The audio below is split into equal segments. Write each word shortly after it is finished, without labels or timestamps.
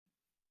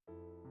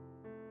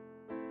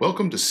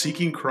Welcome to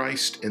Seeking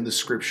Christ in the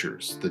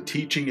Scriptures, the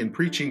teaching and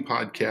preaching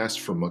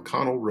podcast from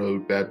McConnell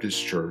Road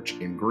Baptist Church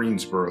in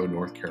Greensboro,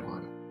 North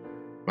Carolina.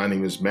 My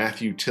name is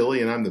Matthew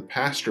Tilley, and I'm the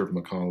pastor of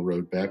McConnell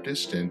Road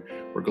Baptist, and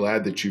we're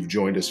glad that you've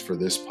joined us for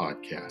this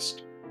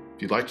podcast.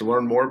 If you'd like to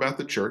learn more about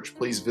the church,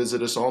 please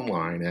visit us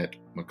online at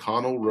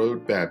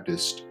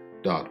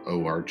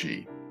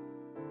mcconnellroadbaptist.org.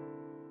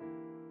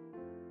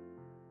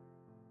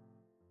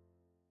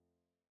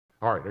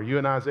 All right, are you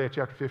in Isaiah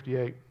chapter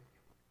 58?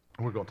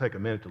 We're going to take a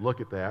minute to look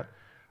at that.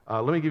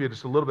 Let me give you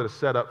just a little bit of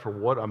setup for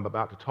what I'm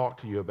about to talk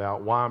to you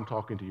about, why I'm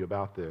talking to you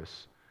about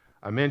this.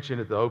 I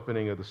mentioned at the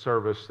opening of the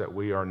service that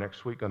we are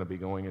next week going to be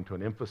going into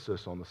an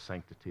emphasis on the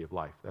sanctity of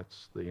life.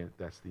 That's the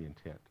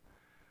intent.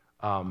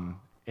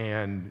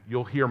 And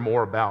you'll hear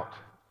more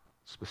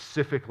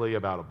specifically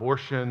about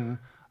abortion,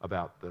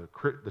 about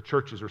the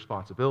church's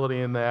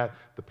responsibility in that,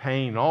 the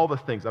pain, all the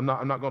things. I'm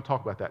not going to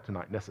talk about that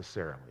tonight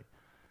necessarily.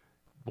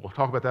 We'll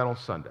talk about that on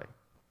Sunday.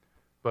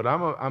 But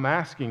I'm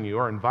asking you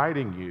or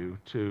inviting you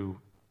to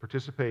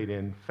participate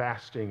in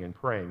fasting and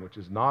praying, which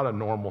is not a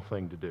normal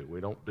thing to do.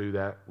 We don't do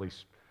that, at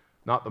least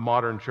not the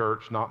modern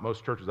church, not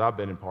most churches I've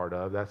been in part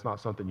of. That's not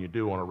something you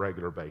do on a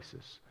regular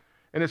basis.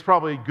 And it's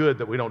probably good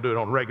that we don't do it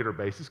on a regular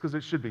basis because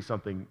it should be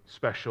something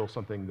special,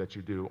 something that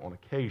you do on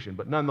occasion.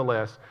 But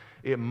nonetheless,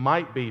 there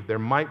might be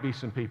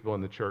some people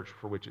in the church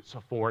for which it's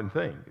a foreign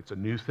thing. It's a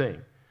new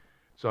thing.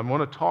 So I'm going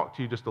to talk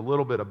to you just a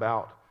little bit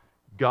about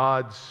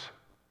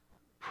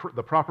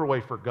the proper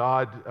way for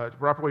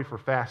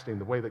fasting,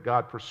 the way that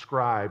God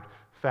prescribed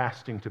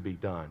fasting to be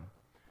done.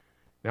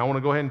 Now, I want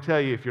to go ahead and tell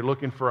you, if you're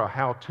looking for a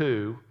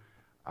how-to,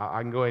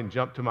 I can go ahead and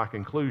jump to my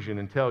conclusion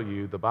and tell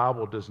you the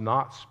Bible does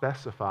not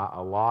specify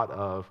a lot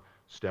of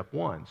step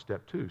one,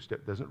 step two.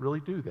 Doesn't really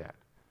do that.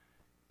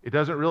 It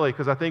doesn't really,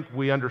 because I think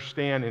we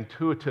understand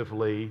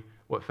intuitively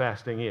what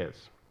fasting is.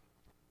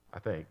 I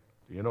think.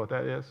 Do you know what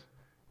that is?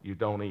 You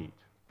don't eat.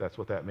 That's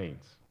what that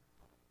means.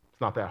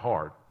 It's not that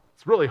hard.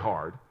 It's really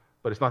hard,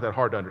 but it's not that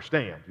hard to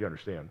understand. You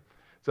understand?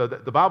 So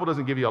the Bible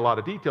doesn't give you a lot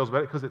of details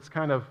about it because it's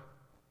kind of,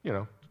 you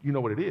know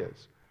what it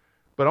is.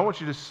 But I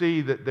want you to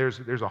see that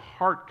there's a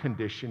heart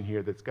condition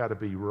here that's got to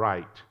be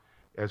right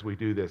as we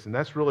do this. And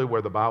that's really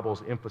where the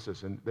Bible's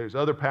emphasis. And there's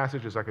other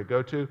passages I could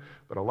go to,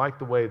 but I like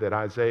the way that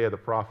Isaiah the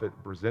prophet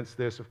presents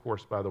this, of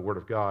course, by the word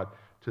of God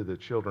to the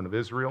children of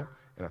Israel.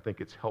 And I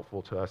think it's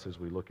helpful to us as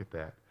we look at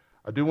that.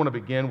 I do want to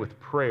begin with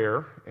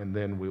prayer, and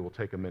then we will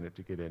take a minute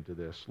to get into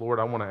this. Lord,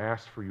 I want to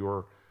ask for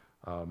your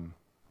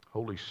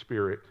Holy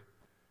Spirit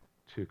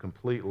to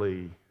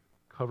completely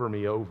cover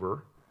me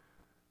over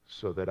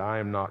so that I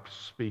am not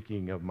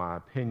speaking of my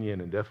opinion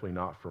and definitely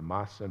not from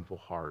my sinful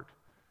heart,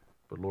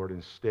 but Lord,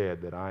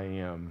 instead that I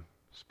am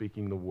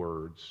speaking the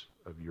words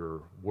of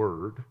your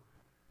word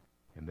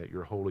and that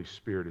your Holy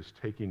Spirit is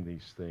taking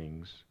these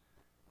things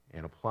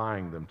and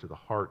applying them to the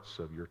hearts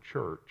of your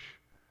church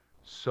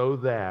so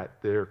that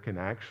there can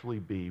actually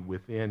be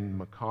within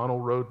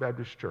McConnell Road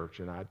Baptist Church,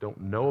 and I don't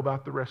know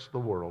about the rest of the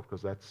world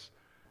because that's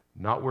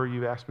not where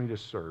you've asked me to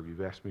serve.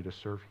 You've asked me to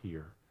serve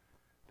here.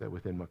 That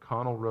within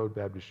McConnell Road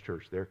Baptist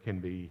Church there can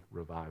be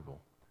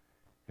revival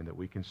and that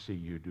we can see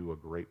you do a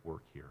great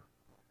work here.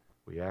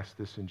 We ask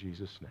this in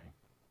Jesus' name.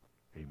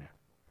 Amen.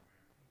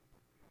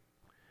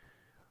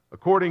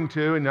 According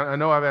to, and I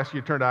know I've asked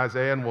you to turn to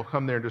Isaiah and we'll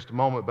come there in just a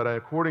moment, but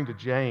according to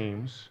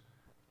James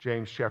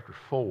chapter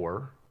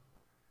 4,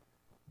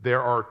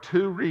 there are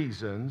two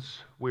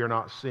reasons we are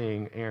not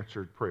seeing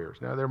answered prayers.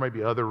 Now, there may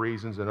be other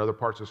reasons in other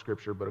parts of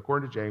Scripture, but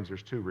according to James,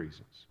 there's two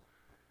reasons.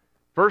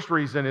 First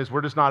reason is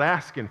we're just not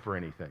asking for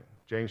anything.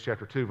 James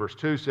chapter 2, verse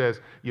 2 says,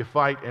 you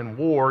fight and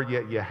war,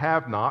 yet you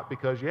have not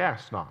because you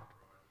ask not.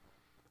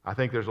 I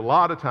think there's a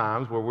lot of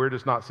times where we're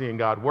just not seeing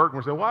God work, and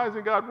we're saying, why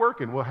isn't God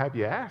working? Well, have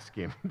you asked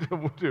Him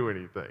to do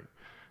anything?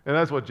 And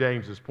that's what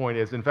James's point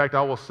is. In fact,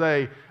 I will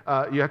say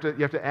you have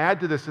to add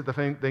to this the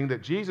thing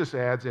that Jesus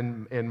adds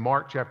in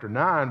Mark chapter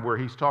 9, where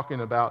he's talking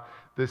about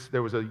this.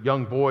 There was a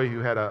young boy who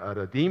had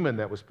a demon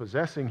that was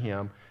possessing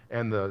him,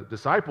 and the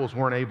disciples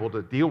weren't able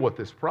to deal with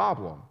this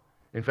problem.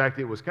 In fact,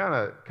 it was kind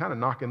of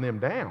knocking them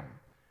down.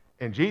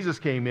 And Jesus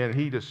came in, and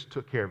he just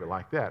took care of it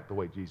like that, the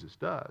way Jesus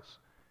does.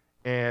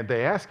 And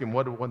they asked him,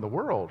 what in the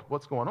world?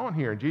 What's going on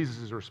here? And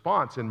Jesus'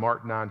 response in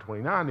Mark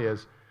 9:29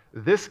 is,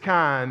 this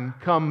kind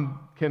can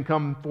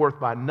come forth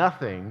by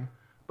nothing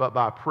but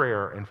by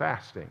prayer and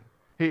fasting.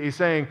 He's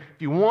saying,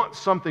 if you want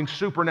something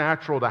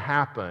supernatural to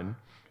happen,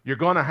 you're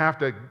going to have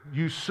to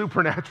use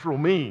supernatural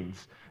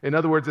means. In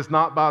other words, it's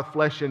not by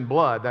flesh and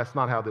blood. That's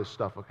not how this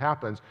stuff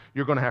happens.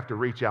 You're going to have to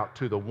reach out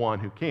to the one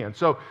who can.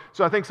 So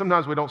I think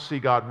sometimes we don't see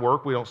God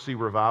work. We don't see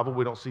revival.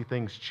 We don't see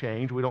things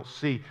change. We don't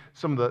see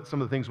some of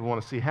the things we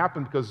want to see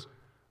happen because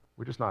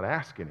we're just not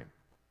asking Him.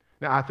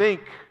 Now, I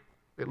think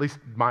at least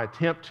my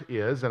attempt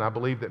is, and I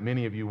believe that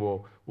many of you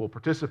will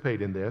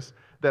participate in this,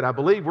 that I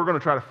believe we're going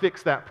to try to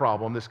fix that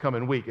problem this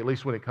coming week, at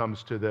least when it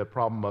comes to the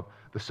problem of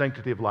the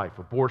sanctity of life,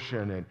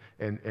 abortion,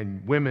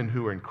 and women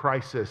who are in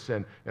crisis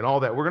and all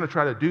that. We're going to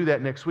try to do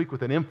that next week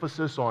with an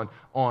emphasis on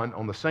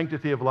the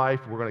sanctity of life.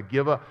 We're going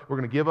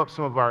to give up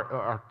some of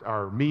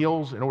our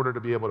meals in order to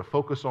be able to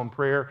focus on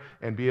prayer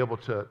and be able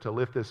to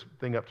lift this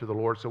thing up to the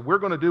Lord. So we're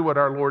going to do what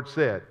our Lord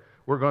said.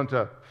 We're going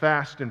to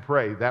fast and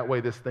pray. That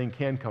way this thing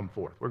can come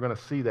forth. We're going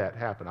to see that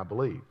happen, I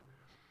believe.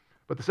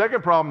 But the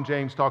second problem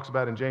James talks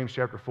about in James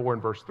chapter 4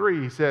 and verse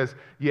 3, he says,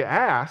 you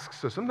ask,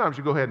 so sometimes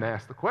you go ahead and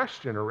ask the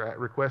question or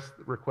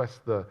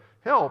request the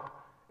help,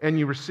 and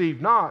you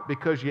receive not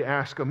because you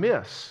ask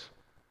amiss,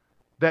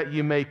 that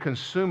you may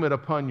consume it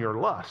upon your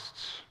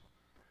lusts.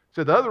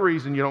 So the other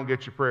reason you don't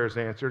get your prayers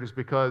answered is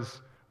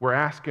because we're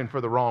asking for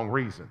the wrong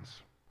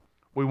reasons.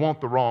 We want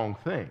the wrong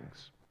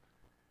things.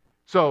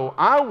 So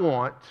I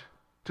want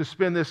to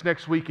spend this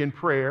next week in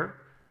prayer.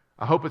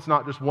 I hope it's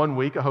not just 1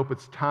 week. I hope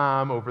it's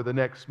time over the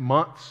next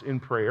months in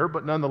prayer.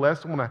 But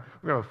nonetheless, we're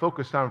going to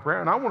focus time in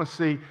prayer. And I want to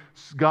see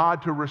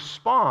God to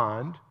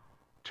respond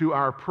to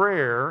our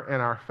prayer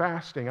and our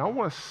fasting. I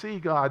want to see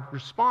God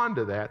respond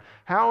to that.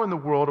 How in the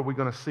world are we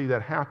going to see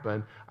that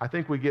happen? I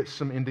think we get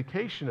some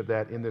indication of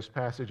that in this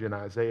passage in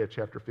Isaiah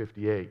chapter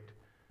 58.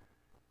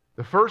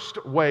 The first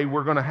thing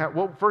we're going to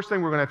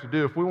have to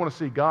do if we want to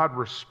see God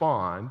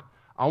respond,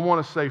 I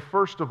want to say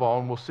first of all,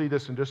 and we'll see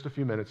this in just a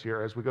few minutes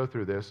here as we go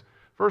through this,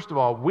 first of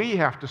all, we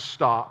have to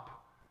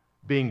stop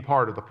being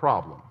part of the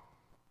problem.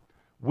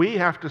 We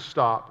have to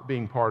stop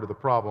being part of the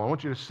problem. I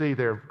want you to see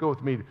there, go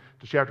with me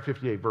to chapter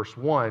 58, verse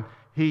 1.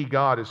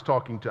 God is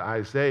talking to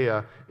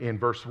Isaiah in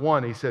verse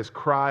 1. He says,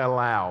 cry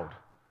aloud,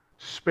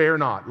 spare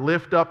not,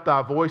 lift up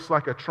thy voice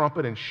like a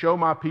trumpet, and show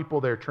my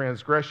people their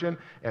transgression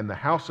and the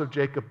house of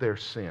Jacob their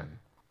sin.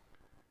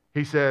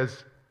 He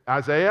says,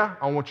 Isaiah,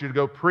 I want you to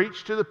go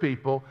preach to the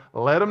people,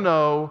 let them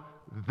know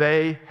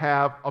they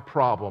have a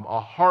problem,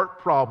 a heart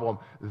problem.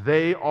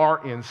 They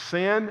are in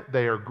sin.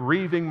 They are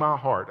grieving my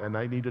heart, and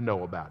they need to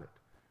know about it.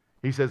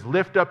 He says,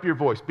 lift up your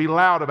voice. Be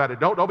loud about it.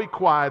 Don't be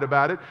quiet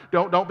about it.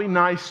 Don't be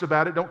nice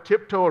about it. Don't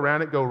tiptoe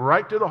around it. Go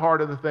right to the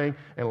heart of the thing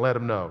and let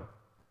them know.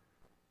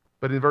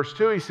 But in verse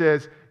 2, he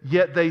says,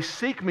 yet they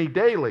seek me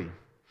daily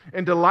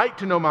and delight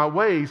to know my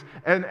ways,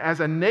 and as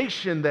a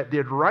nation that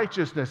did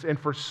righteousness and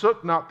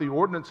forsook not the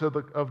ordinance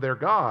of their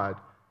God,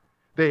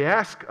 they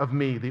ask of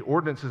me the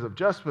ordinances of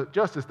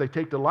justice. They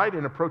take delight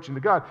in approaching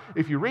to God.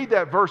 If you read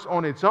that verse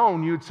on its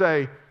own, you'd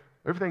say,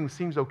 everything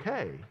seems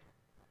okay.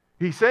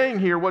 He's saying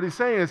here, what he's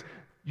saying is,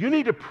 you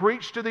need to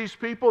preach to these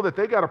people that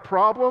they got a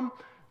problem,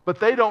 but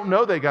they don't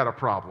know they got a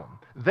problem.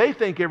 They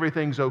think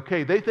everything's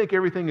okay. They think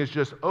everything is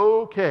just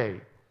okay.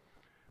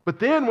 But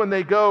then when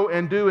they go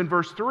and do in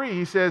verse 3,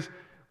 he says,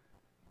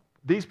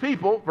 these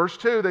people, verse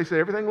 2, they say,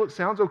 everything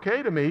sounds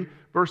okay to me.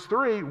 Verse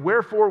 3,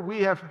 wherefore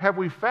have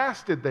we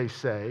fasted, they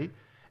say,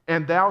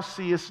 and thou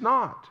seest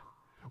not.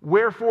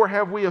 Wherefore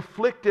have we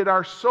afflicted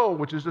our soul,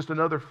 which is just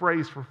another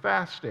phrase for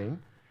fasting,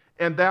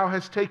 and thou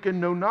takest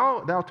no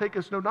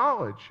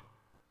knowledge.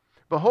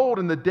 Behold,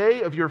 in the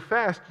day of your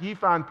fast ye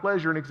find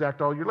pleasure and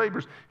exact all your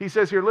labors. He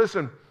says here,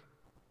 listen,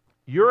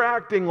 you're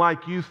acting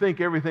like you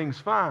think everything's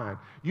fine.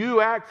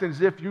 You act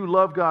as if you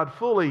love God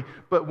fully,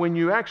 but when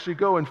you actually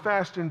go and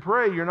fast and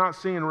pray, you're not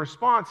seeing a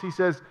response. He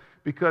says,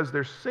 because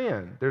there's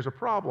sin. There's a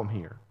problem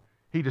here.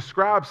 He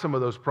describes some of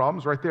those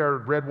problems. Right there,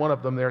 I read one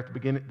of them there at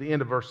the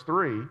end of verse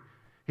 3.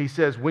 He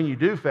says, when you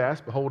do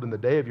fast, behold, in the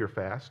day of your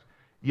fast,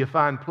 you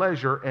find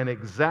pleasure and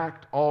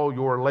exact all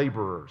your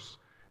laborers.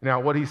 Now,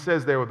 what he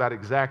says there about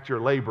exact your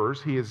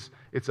laborers,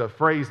 it's a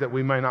phrase that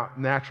we may not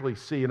naturally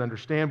see and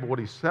understand, but what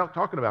he's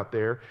talking about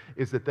there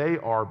is that they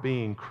are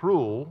being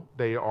cruel.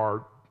 They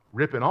are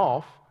ripping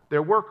off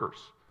their workers.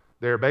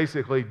 They're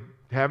basically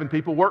having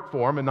people work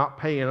for them and not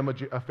paying them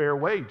a fair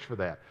wage for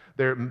that.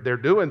 They're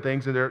doing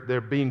things and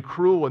they're being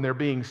cruel and they're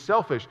being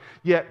selfish.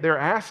 Yet they're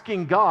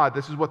asking God,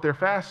 this is what their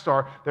fasts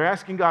are, they're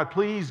asking God,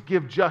 please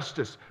give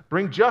justice.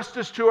 Bring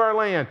justice to our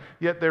land.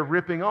 Yet they're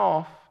ripping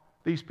off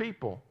these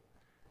people.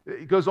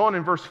 It goes on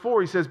in verse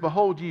 4, he says,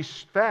 behold, ye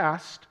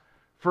fast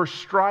for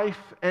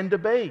strife and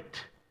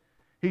debate.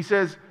 He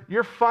says,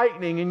 you're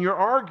fighting and you're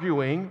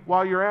arguing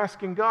while you're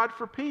asking God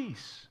for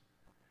peace.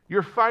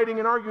 You're fighting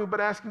and arguing, but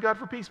asking God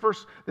for peace.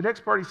 The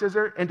next part he says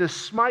there, and to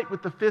smite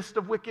with the fist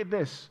of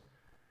wickedness.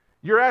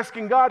 You're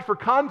asking God for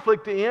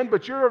conflict to end,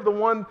 but you're the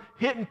one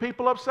hitting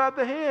people upside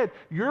the head.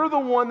 You're the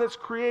one that's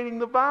creating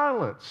the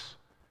violence.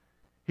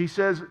 He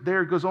says,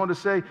 there it goes on to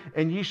say,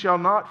 and ye shall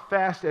not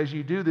fast as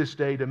ye do this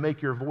day to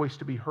make your voice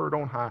to be heard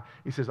on high.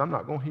 He says, I'm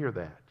not going to hear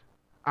that.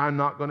 I'm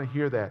not going to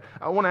hear that.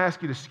 I want to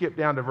ask you to skip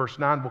down to verse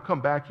 9. We'll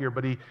come back here,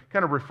 but he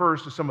kind of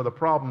refers to some of the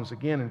problems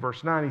again in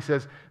verse 9. He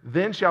says,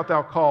 then shalt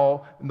thou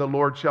call, and the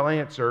Lord shall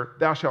answer.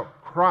 Thou shalt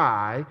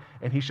cry,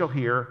 and he shall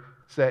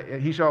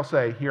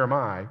say, here am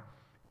I.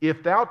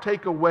 If thou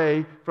take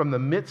away from the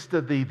midst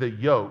of thee the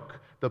yoke,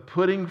 the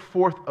putting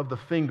forth of the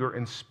finger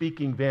and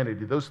speaking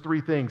vanity, those three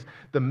things,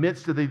 the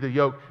midst of thee the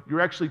yoke, you're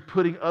actually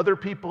putting other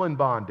people in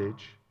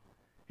bondage.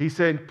 He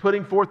said,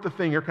 putting forth the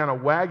finger, kind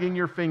of wagging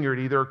your finger at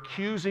either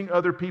accusing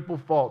other people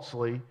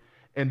falsely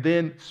and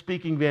then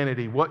speaking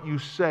vanity. What you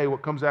say,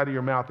 what comes out of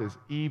your mouth is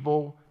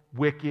evil,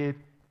 wicked,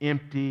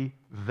 empty,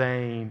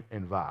 vain,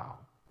 and vile.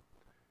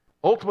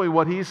 Ultimately,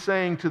 what he's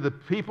saying to the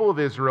people of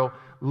Israel,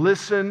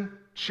 listen,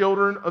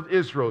 children of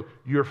Israel,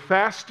 you're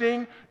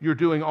fasting, you're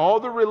doing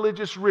all the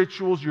religious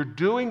rituals, you're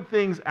doing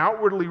things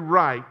outwardly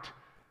right,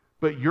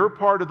 but you're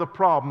part of the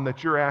problem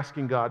that you're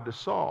asking God to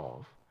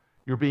solve.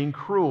 You're being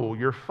cruel,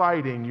 you're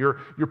fighting, you're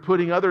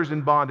putting others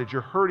in bondage,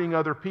 you're hurting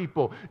other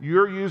people,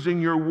 you're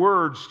using your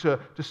words to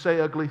say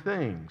ugly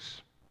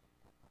things.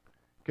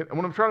 I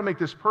want to try to make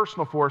this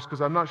personal for us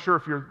because I'm not sure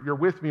if you're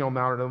with me on that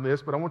or on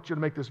this, but I want you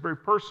to make this very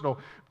personal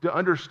to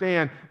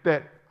understand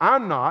that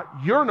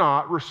you're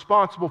not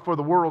responsible for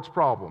the world's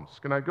problems.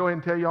 Can I go ahead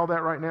and tell you all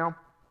that right now?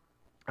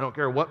 I don't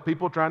care what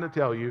people are trying to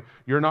tell you,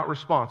 you're not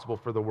responsible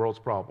for the world's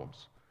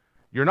problems.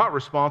 You're not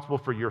responsible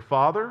for your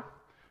father.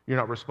 You're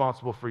not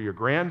responsible for your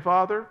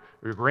grandfather or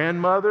your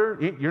grandmother.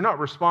 You're not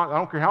responsible. I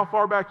don't care how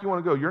far back you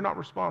want to go. You're not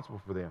responsible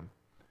for them.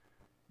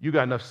 You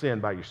got enough sin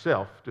by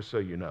yourself, just so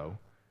you know.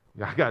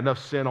 I got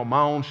enough sin on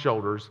my own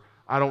shoulders.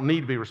 I don't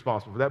need to be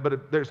responsible for that.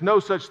 But there's no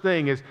such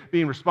thing as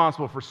being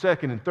responsible for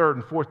second and third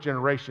and fourth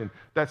generation.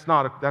 That's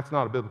not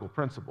a biblical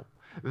principle.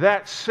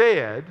 That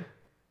said,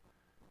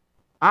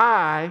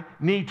 I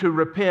need to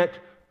repent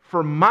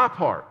for my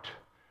part,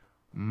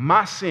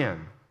 my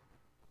sin.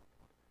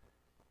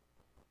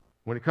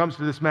 When it comes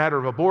to this matter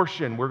of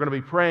abortion, we're going to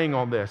be praying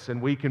on this, and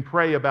we can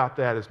pray about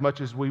that as much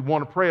as we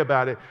want to pray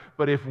about it.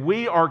 But if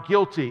we are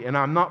guilty, and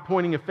I'm not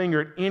pointing a finger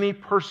at any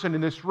person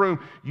in this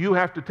room, you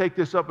have to take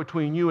this up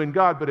between you and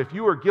God. But if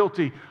you are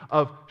guilty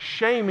of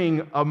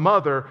shaming a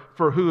mother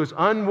for who is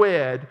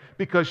unwed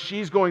because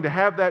she's going to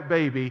have that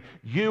baby,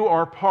 you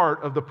are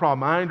part of the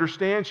problem. I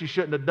understand she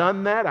shouldn't have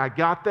done that. I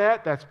got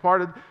that. That's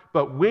part of it.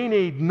 But we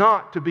need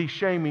not to be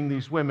shaming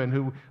these women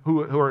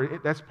who are,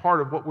 that's part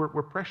of what we're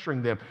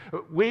pressuring them.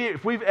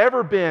 If we've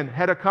ever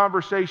had a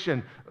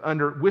conversation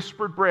under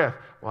whispered breath,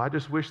 well, I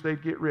just wish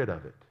they'd get rid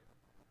of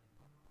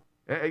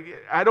it.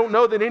 I don't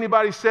know that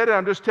anybody said it.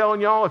 I'm just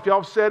telling y'all, if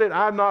y'all said it,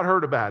 I've not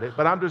heard about it.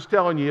 But I'm just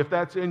telling you, if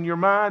that's in your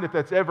mind, if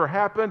that's ever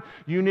happened,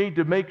 you need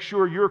to make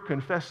sure you're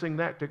confessing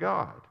that to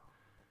God.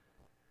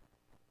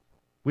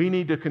 We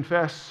need to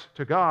confess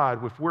to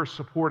God if we're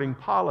supporting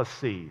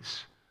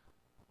policies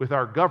with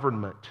our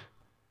government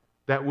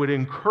that would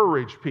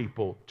encourage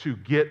people to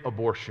get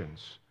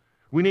abortions.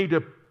 We need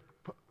to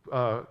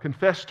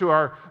confess to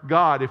our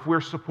God if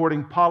we're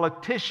supporting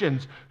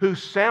politicians who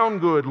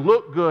sound good,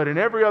 look good in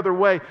every other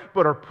way,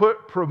 but are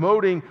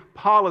promoting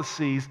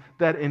policies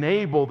that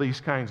enable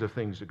these kinds of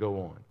things to go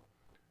on.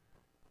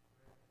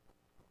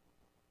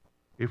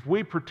 If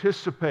we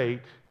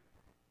participate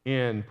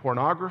in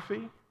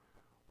pornography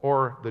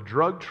or the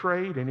drug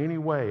trade in any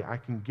way, I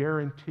can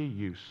guarantee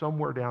you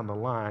somewhere down the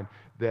line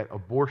that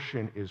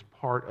abortion is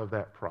part of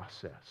that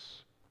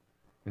process.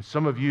 And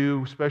some of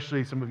you,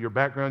 especially some of your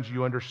backgrounds,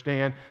 you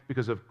understand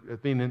because of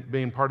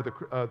being part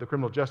of the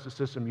criminal justice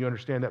system, you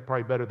understand that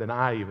probably better than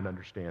I even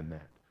understand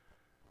that.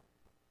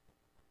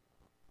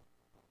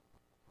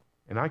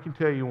 And I can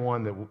tell you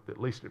one that at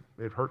least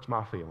it hurts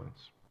my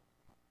feelings.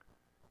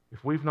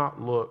 If we've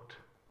not looked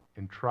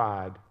and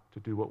tried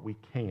to do what we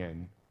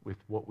can with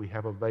what we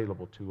have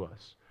available to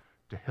us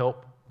to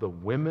help the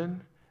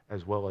women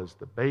as well as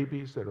the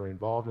babies that are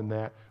involved in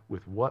that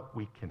with what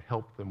we can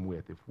help them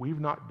with. If we've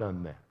not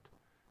done that,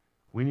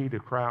 we need to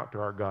cry out to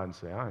our God and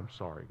say, I'm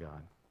sorry,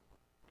 God.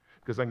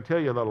 Because I can tell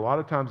you that a lot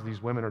of times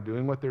these women are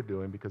doing what they're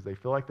doing because they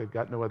feel like they've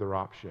got no other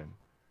option.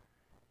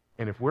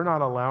 And if we're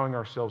not allowing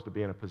ourselves to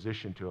be in a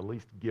position to at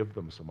least give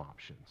them some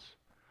options.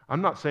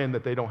 I'm not saying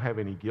that they don't have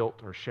any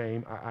guilt or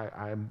shame.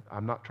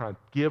 I'm not trying to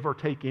give or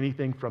take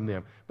anything from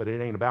them, but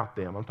it ain't about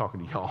them. I'm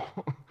talking to y'all.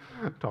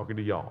 I'm talking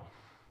to y'all.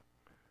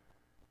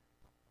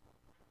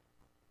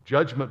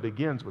 Judgment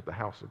begins with the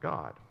house of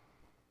God.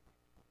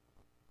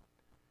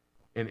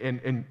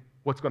 And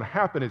what's going to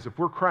happen is if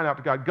we're crying out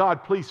to God,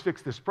 God, please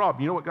fix this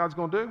problem, you know what God's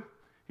going to do?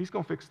 He's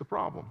going to fix the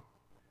problem.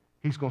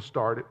 He's going to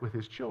start it with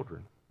his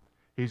children.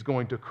 He's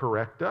going to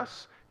correct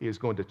us. He is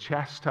going to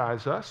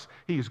chastise us.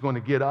 He is going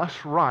to get us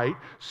right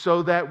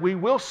so that we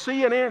will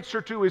see an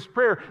answer to his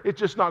prayer. It's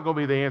just not going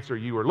to be the answer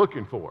you were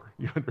looking for.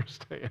 You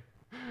understand?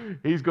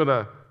 He's going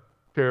to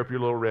tear up your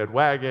little red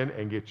wagon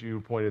and get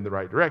you pointed in the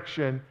right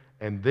direction.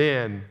 And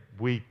then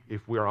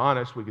if we're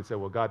honest, we can say,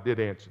 well, God did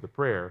answer the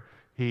prayer.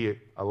 He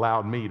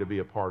allowed me to be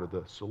a part of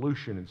the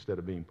solution instead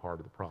of being part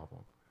of the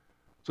problem.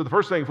 So the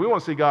first thing, if we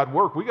want to see God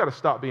work, we got to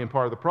stop being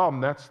part of the problem.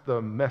 That's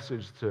the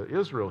message to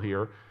Israel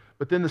here.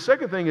 But then the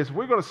second thing is, if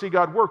we're going to see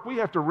God work, we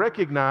have to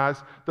recognize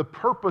the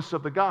purpose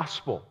of the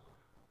gospel.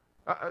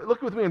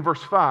 Look with me in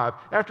verse 5.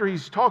 After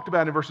he's talked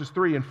about in verses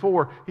 3 and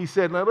 4, he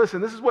said, now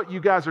listen, this is what you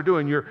guys are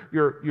doing.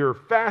 You're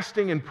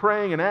fasting and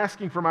praying and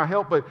asking for my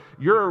help, but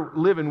you're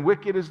living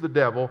wicked as the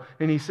devil.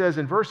 And he says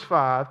in verse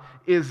 5,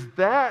 is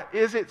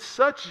it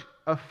such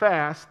a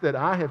fast that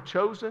I have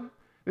chosen?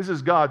 This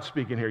is God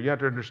speaking here. You have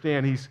to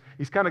understand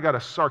he's kind of got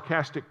a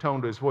sarcastic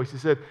tone to his voice. He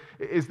said,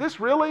 is this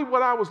really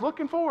what I was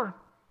looking for?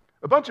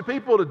 A bunch of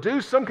people to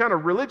do some kind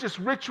of religious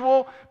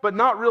ritual but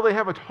not really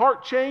have a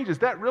heart change? Is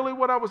that really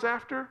what I was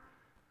after?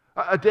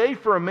 A day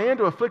for a man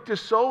to afflict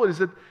his soul? Is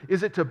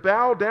it to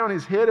bow down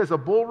his head as a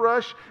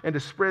bulrush and to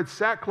spread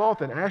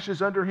sackcloth and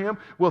ashes under him?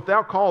 Wilt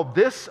thou call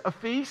this a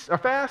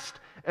fast,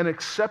 an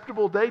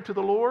acceptable day to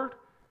the Lord?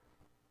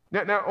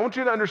 Now, I want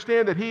you to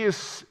understand that he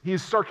is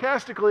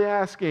sarcastically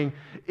asking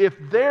if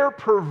their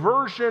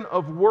perversion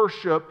of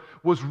worship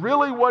was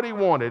really what he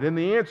wanted. And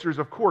the answer is,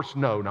 of course,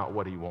 no, not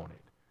what he wanted.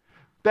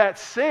 That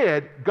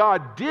said,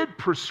 God did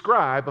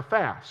prescribe a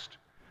fast.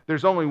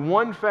 There's only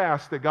one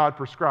fast that God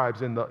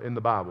prescribes in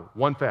the Bible,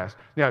 one fast.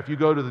 Now, if you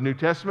go to the New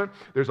Testament,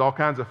 there's all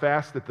kinds of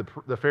fasts that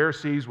the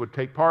Pharisees would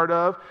take part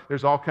of.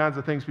 There's all kinds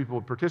of things people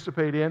would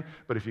participate in.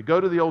 But if you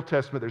go to the Old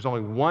Testament, there's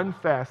only one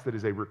fast that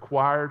is a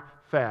required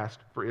fast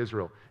for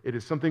Israel. It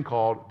is something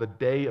called the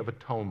Day of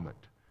Atonement.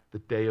 The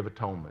Day of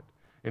Atonement.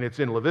 And it's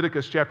in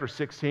Leviticus chapter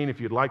 16.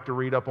 If you'd like to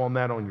read up on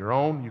that on your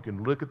own, you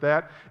can look at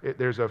that.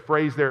 There's a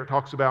phrase there that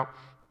talks about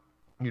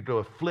you to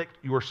afflict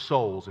your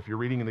souls. If you're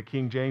reading in the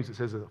King James, it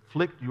says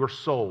afflict your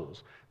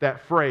souls.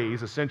 That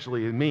phrase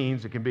essentially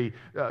means, it can be,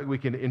 we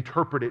can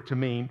interpret it to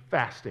mean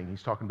fasting.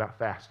 He's talking about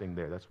fasting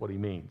there. That's what he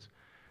means.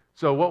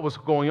 So what was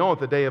going on at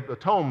the Day of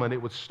Atonement,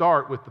 it would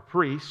start with the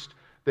priest.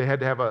 They had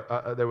to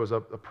have there was a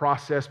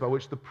process by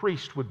which the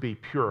priest would be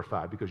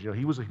purified because,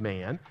 he was a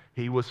man.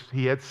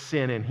 He had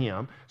sin in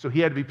him, so he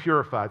had to be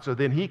purified. So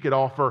then he could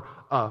offer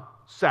a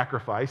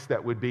sacrifice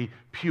that would be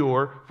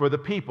pure for the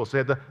people.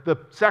 So the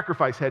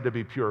sacrifice had to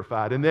be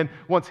purified. And then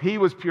once he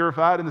was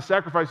purified and the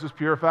sacrifice was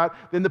purified,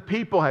 then the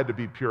people had to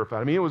be purified.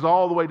 I mean, it was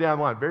all the way down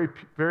the line. Very,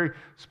 very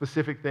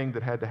specific thing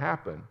that had to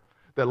happen.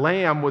 The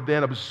lamb would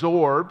then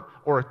absorb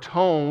or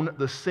atone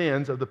the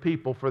sins of the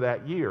people for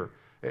that year.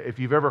 If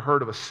you've ever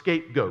heard of a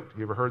scapegoat,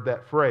 you ever heard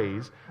that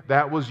phrase?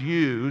 That was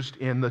used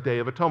in the Day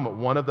of Atonement.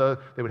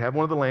 They would have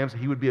one of the lambs,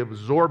 he would be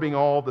absorbing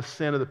all the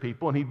sin of the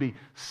people, and he'd be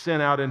sent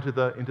out into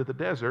the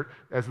desert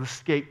as the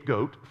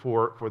scapegoat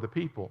for the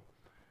people.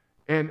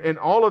 And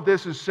all of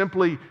this is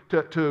simply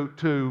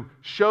to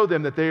show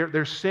them that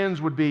their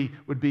sins would be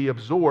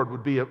absorbed,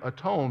 would be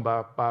atoned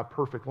by a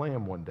perfect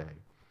lamb one day.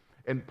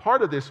 And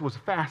part of this was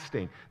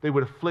fasting. They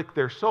would afflict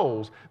their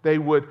souls. They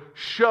would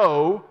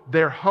show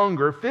their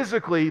hunger.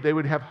 Physically, they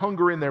would have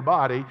hunger in their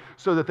body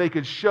so that they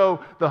could show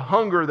the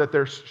hunger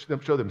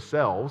show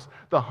themselves,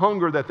 the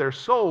hunger that their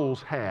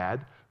souls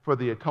had for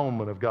the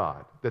atonement of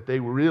God, that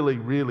they really,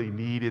 really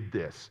needed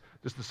this.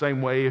 Just the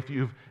same way if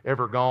you've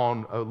ever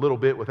gone a little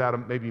bit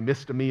without maybe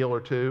missed a meal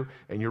or two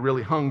and you're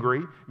really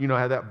hungry, you know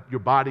how that your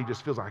body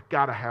just feels like, I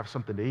got to have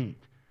something to eat.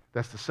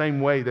 That's the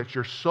same way that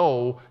your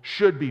soul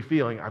should be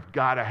feeling. I've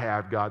got to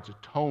have God's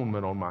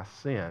atonement on my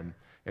sin.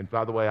 And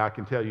by the way, I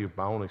can tell you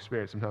my own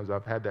experience. Sometimes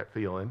I've had that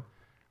feeling.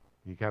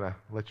 You kind of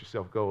let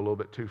yourself go a little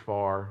bit too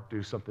far,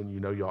 do something you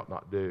know you ought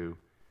not do.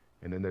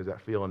 And then there's that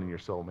feeling in your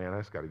soul, man, I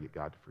just got to get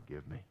God to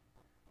forgive me.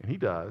 And he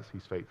does.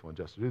 He's faithful and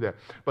just to do that.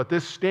 But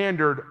this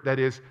standard that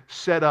is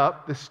set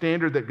up, the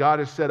standard that God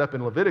has set up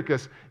in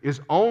Leviticus is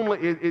only,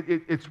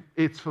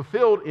 it's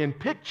fulfilled in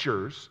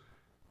pictures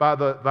by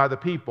the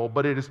people,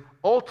 but it is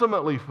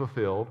ultimately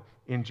fulfilled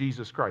in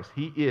Jesus Christ.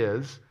 He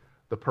is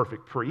the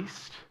perfect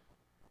priest.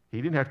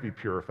 He didn't have to be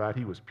purified.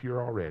 He was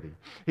pure already.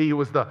 He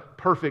was the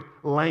perfect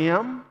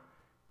lamb.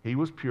 He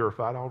was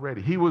purified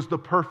already. He was the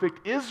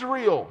perfect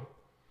Israel.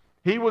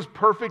 He was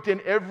perfect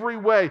in every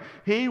way.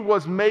 He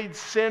was made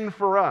sin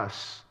for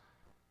us.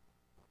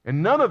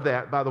 And none of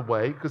that, by the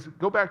way, because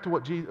go back to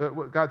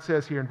what God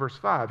says here in verse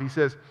 5. He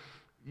says,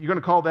 you're going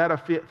to call that a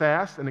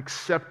fast, an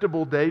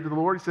acceptable day to the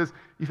Lord? He says,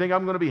 you think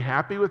I'm going to be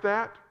happy with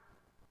that?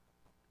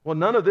 Well,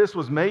 none of this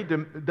was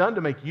done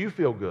to make you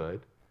feel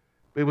good.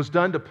 It was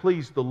done to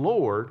please the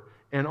Lord,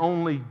 and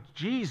only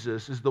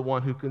Jesus is the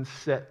one who can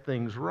set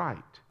things right.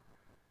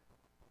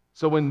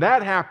 So when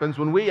that happens,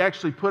 when we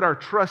actually put our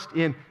trust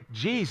in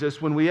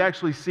Jesus, when we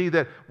actually see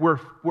that we're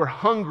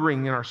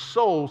hungering in our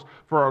souls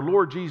for our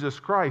Lord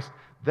Jesus Christ,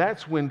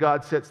 that's when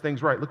God sets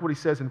things right. Look what he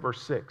says in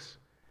verse 6.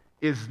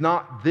 Is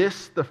not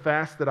this the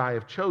fast that I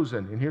have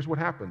chosen? And here's what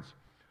happens.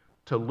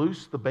 To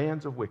loose the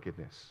bands of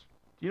wickedness.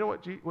 Do you know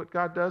what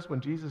God does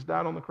when Jesus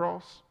died on the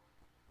cross?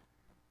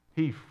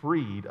 He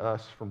freed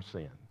us from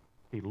sin.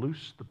 He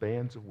loosed the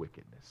bands of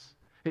wickedness.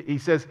 He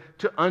says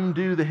to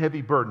undo the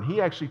heavy burden. He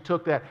actually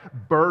took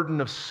that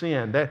burden of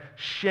sin, that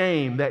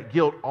shame, that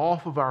guilt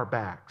off of our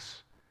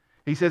backs.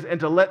 He says, and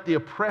to let the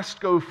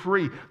oppressed go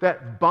free,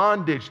 that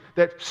bondage,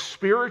 that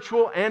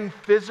spiritual and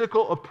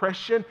physical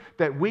oppression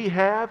that we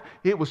have,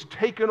 it was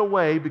taken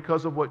away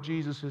because of what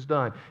Jesus has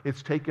done.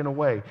 It's taken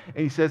away.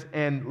 And he says,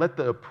 and let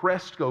the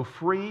oppressed go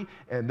free,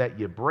 and that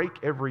you break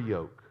every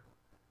yoke.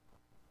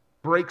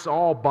 Breaks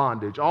all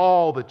bondage,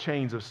 all the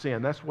chains of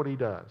sin. That's what he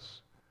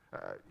does.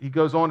 He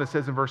goes on and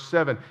says in verse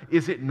 7,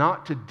 is it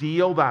not to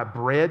deal thy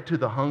bread to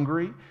the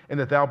hungry, and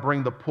that thou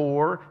bring the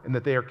poor, and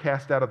that they are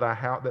cast out of thy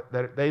house,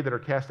 that they that are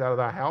cast out of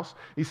thy house?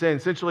 He's saying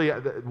essentially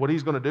what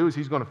he's going to do is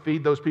he's going to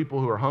feed those people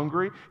who are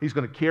hungry. He's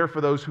going to care for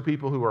those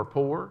people who are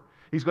poor.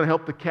 He's going to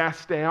help the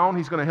cast down.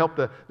 He's going to help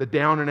the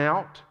down and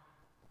out.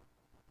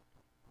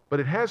 But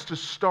it has to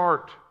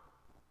start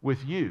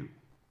with you.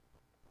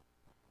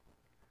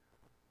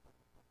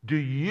 Do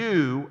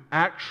you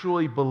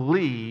actually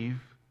believe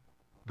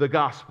the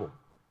gospel?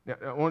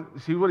 Now,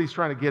 see what he's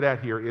trying to get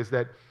at here is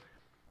that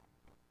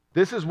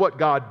this is what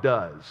God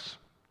does.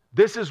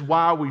 This is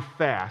why we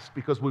fast,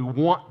 because we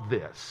want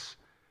this.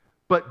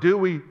 But do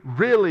we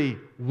really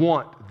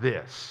want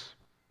this?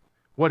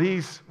 What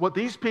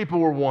these people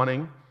were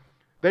wanting,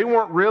 they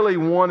weren't really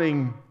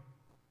wanting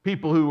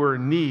people who were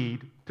in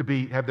need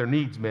to have their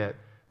needs met.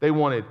 They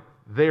wanted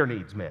their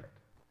needs met.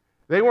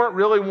 They weren't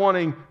really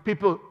wanting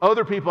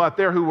other people out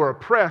there who were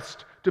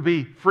oppressed to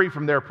be free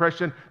from their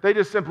oppression. They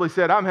just simply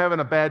said, I'm having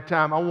a bad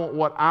time. I want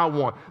what I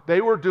want.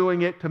 They were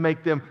doing it to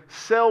make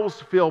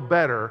themselves feel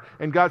better.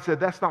 And God said,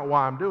 that's not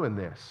why I'm doing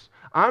this.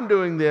 I'm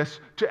doing this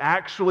to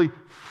actually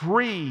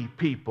free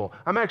people.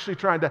 I'm actually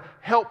trying to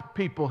help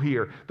people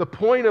here. The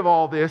point of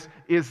all this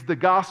is the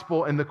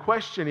gospel. And the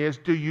question is,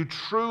 do you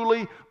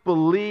truly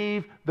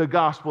believe the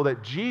gospel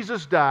that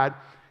Jesus died?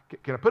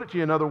 Can I put it to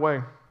you another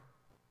way?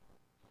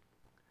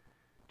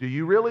 Do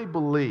you really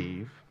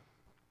believe?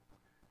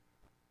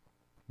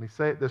 Let me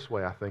say it this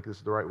way. I think this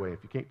is the right way. If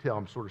you can't tell,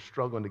 I'm sort of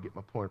struggling to get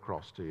my point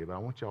across to you, but I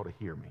want y'all to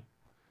hear me.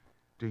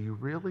 Do you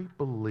really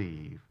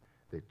believe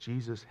that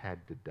Jesus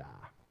had to die?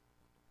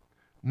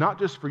 Not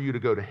just for you to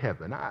go to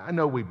heaven. I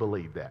know we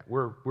believe that.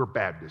 We're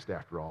Baptist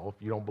after all.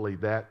 If you don't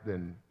believe that,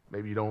 then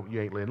maybe you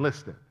ain't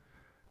listening.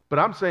 But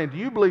I'm saying, do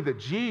you believe that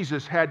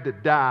Jesus had to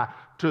die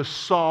to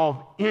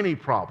solve any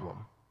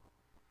problem?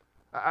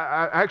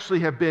 I actually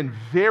have been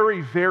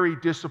very, very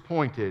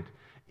disappointed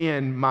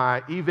in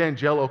my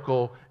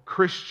evangelical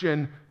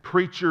Christian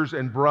preachers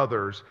and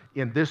brothers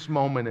in this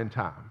moment in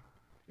time.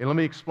 And let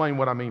me explain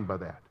what I mean by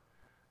that.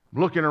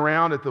 I'm looking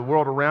around at the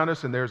world around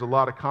us, and there's a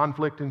lot of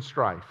conflict and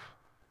strife.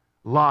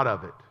 A lot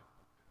of it.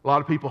 A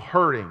lot of people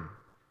hurting.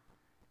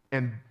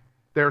 And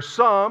there are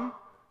some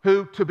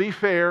who, to be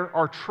fair,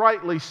 are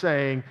tritely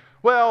saying,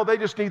 well, they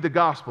just need the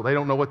gospel. They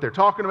don't know what they're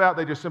talking about.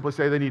 They just simply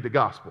say they need the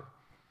gospel.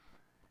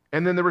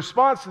 And then the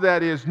response to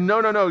that is,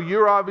 no,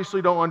 you obviously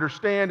don't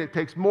understand. It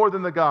takes more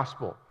than the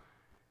gospel.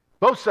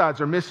 Both sides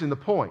are missing the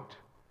point.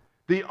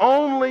 The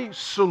only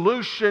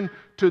solution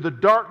to the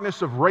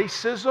darkness of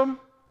racism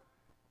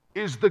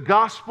is the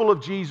gospel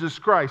of Jesus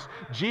Christ.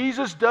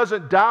 Jesus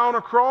doesn't die on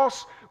a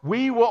cross.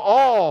 We will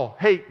all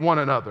hate one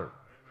another.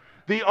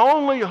 The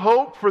only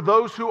hope for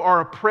those who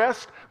are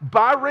oppressed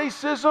by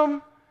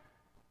racism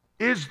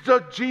is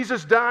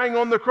Jesus dying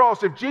on the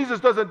cross. If Jesus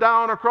doesn't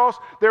die on a cross,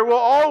 there will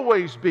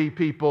always be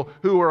people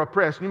who are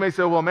oppressed. And you may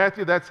say, well,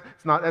 Matthew, that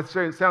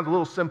sounds a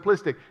little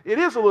simplistic. It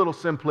is a little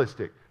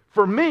simplistic.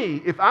 For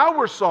me, if I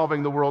were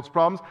solving the world's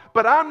problems,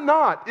 but I'm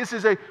not. This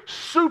is a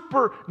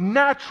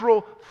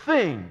supernatural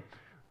thing.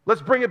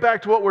 Let's bring it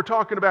back to what we're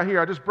talking about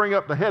here. I just bring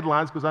up the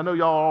headlines because I know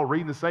y'all are all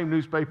reading the same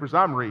newspapers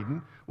I'm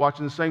reading,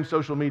 watching the same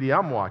social media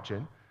I'm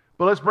watching.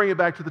 But let's bring it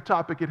back to the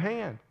topic at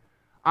hand.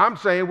 I'm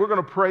saying we're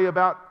going to pray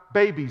about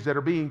babies that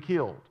are being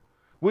killed.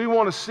 We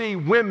want to see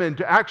women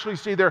to actually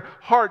see their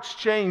hearts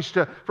changed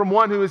from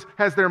one who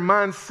has their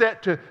mind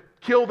set to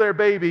kill their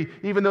baby,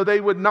 even though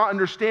they would not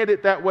understand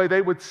it that way.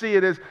 They would see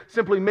it as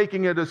simply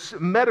making it a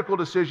medical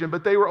decision,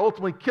 but they were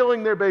ultimately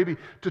killing their baby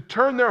to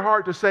turn their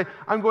heart to say,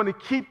 I'm going to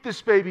keep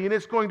this baby, and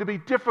it's going to be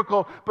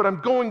difficult, but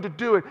I'm going to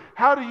do it.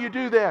 How do you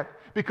do that?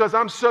 Because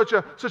I'm such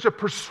a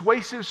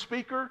persuasive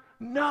speaker?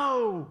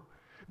 No.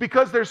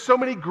 Because there's so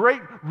many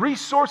great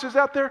resources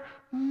out there?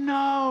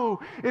 No.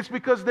 It's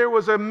because there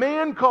was a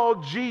man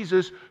called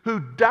Jesus who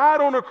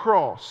died on a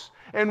cross.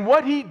 And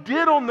what he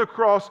did on the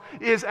cross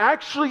is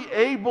actually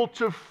able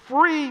to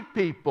free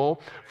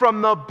people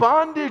from the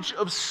bondage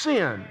of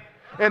sin.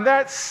 And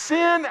that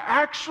sin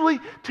actually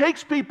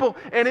takes people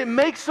and it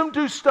makes them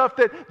do stuff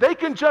that they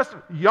can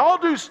y'all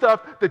do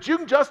stuff that you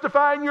can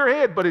justify in your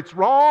head, but it's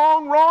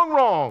wrong, wrong,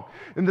 wrong.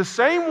 In the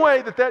same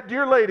way that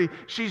dear lady,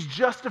 she's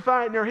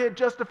justifying her head.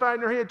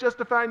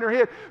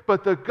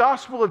 But the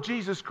gospel of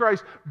Jesus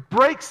Christ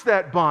breaks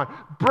that bond,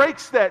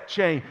 breaks that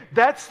chain.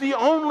 That's the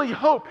only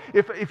hope.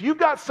 If you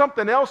got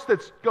something else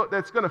that's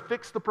going to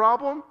fix the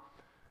problem,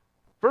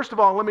 first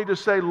of all, let me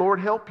just say, Lord,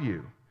 help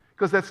you,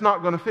 because that's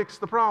not going to fix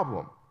the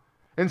problem.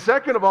 And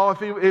second of all,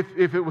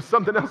 if it was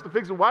something else to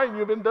fix it, why hadn't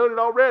you been doing it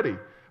already?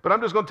 But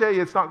I'm just going to tell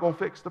you, it's not going to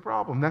fix the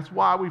problem. That's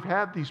why we've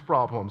had these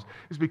problems.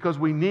 It's because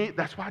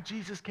that's why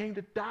Jesus came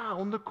to die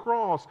on the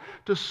cross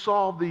to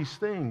solve these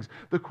things.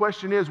 The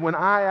question is, when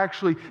I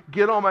actually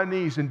get on my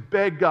knees and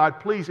beg God,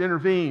 please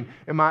intervene,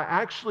 am I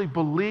actually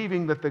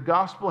believing that the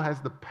gospel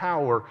has the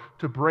power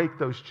to break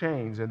those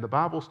chains? And the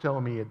Bible's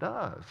telling me it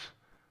does.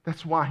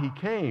 That's why he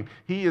came.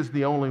 He is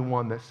the only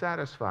one that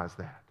satisfies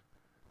that.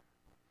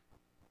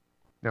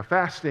 Now,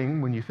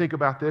 fasting, when you think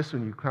about this,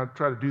 when you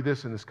try to do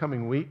this in this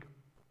coming week,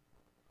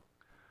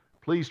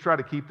 please try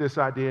to keep this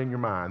idea in your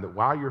mind that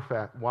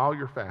while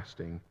you're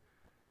fasting,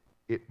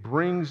 it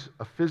brings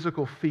a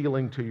physical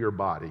feeling to your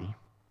body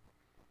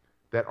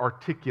that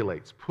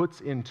articulates,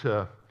 puts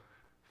into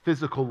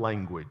physical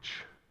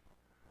language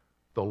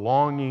the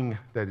longing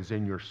that is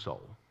in your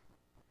soul.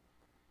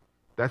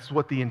 That's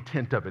what the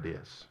intent of it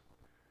is.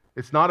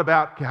 It's not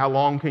about how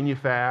long can you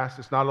fast.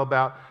 It's not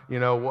about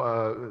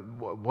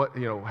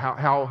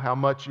how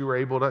much you were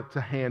able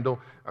to handle.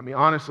 I mean,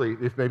 honestly,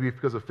 if maybe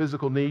because of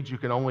physical needs, you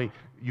can only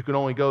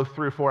go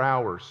 3 or 4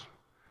 hours.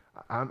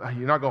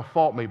 You're not going to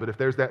fault me, but if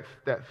there's that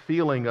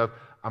feeling of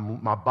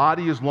my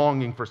body is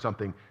longing for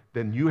something,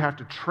 then you have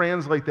to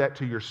translate that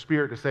to your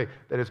spirit to say,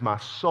 that is my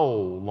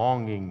soul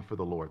longing for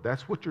the Lord.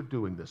 That's what you're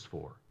doing this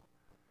for.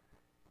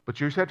 But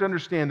you just have to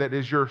understand that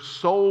is your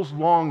soul's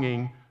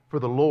longing for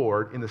the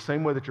Lord in the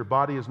same way that your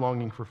body is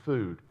longing for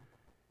food.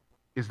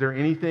 Is there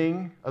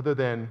anything other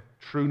than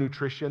true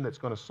nutrition that's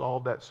going to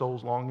solve that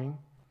soul's longing?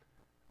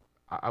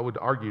 I would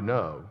argue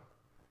no.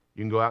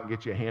 You can go out and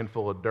get you a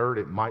handful of dirt.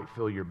 It might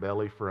fill your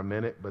belly for a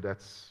minute, but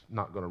that's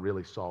not going to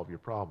really solve your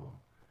problem.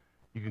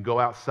 You can go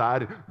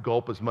outside and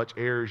gulp as much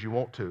air as you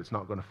want to. It's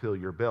not going to fill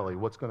your belly.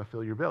 What's going to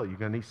fill your belly? You're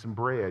going to need some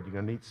bread. You're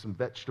going to need some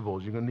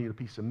vegetables. You're going to need a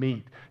piece of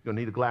meat. You're going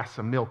to need a glass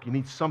of milk. You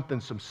need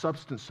something, some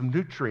substance, some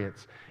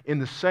nutrients. In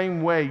the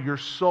same way, your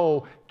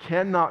soul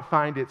cannot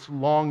find its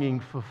longing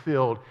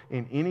fulfilled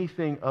in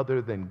anything other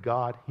than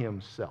God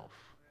Himself.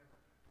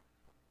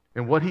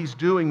 And what He's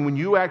doing when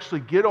you actually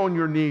get on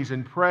your knees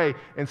and pray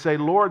and say,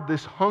 Lord,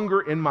 this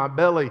hunger in my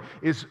belly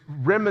is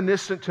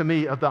reminiscent to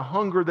me of the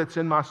hunger that's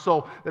in my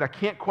soul that I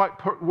can't quite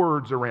put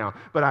words around,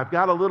 but I've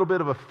got a little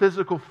bit of a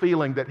physical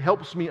feeling that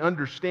helps me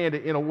understand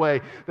it in a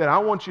way that I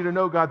want you to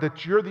know, God,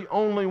 that you're the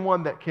only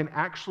one that can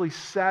actually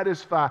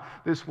satisfy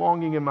this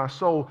longing in my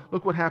soul.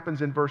 Look what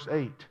happens in verse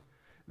 8.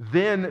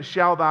 Then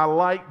shall thy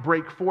light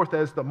break forth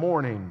as the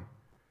morning,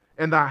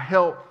 and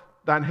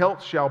thine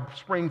health shall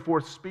spring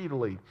forth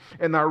speedily,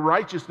 and thy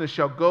righteousness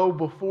shall go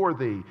before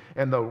thee,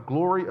 and the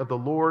glory of the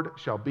Lord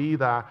shall be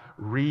thy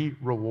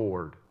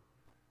reward.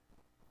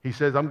 He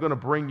says, I'm going to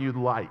bring you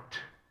light.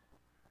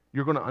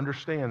 You're going to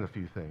understand a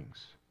few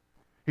things.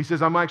 He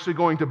says, I'm actually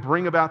going to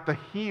bring about the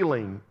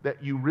healing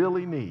that you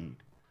really need.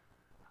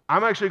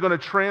 I'm actually going to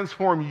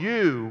transform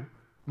you,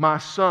 my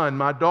son,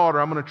 my daughter.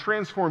 I'm going to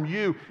transform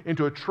you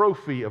into a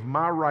trophy of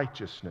my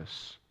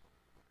righteousness.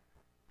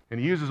 And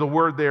he uses a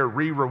word there,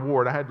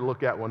 reward. I had to look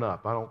that one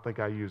up. I don't think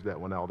I use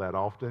that one all that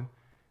often.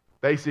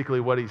 Basically,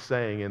 what he's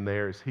saying in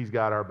there is he's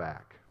got our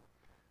back.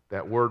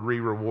 That word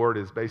reward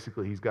is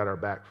basically he's got our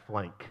back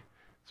flank.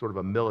 Sort of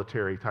a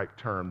military type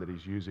term that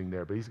he's using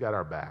there, but he's got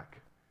our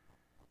back.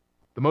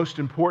 The most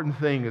important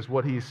thing is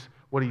what he's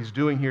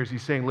doing here is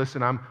he's saying,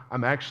 listen,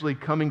 I'm actually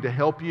coming to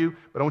help you,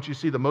 but I want you to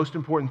see the most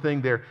important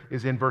thing there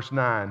is in verse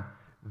 9.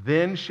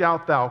 Then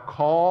shalt thou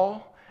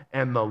call,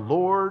 and the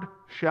Lord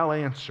shall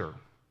answer.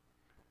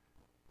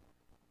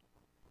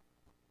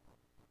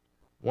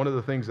 One of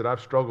the things that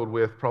I've struggled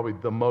with probably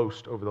the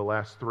most over the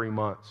last 3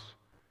 months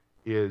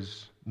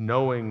is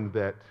knowing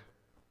that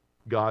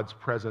God's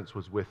presence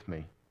was with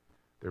me.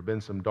 There have been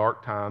some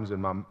dark times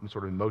in my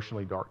sort of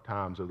emotionally dark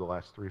times over the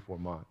last 3 or 4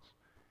 months.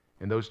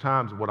 In those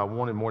times, what I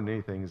wanted more than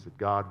anything is that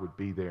God would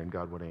be there and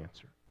God would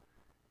answer.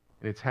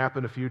 And it's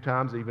happened a few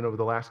times, even over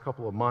the last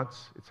couple of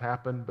months. It's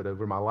happened, but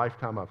over my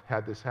lifetime, I've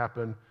had this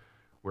happen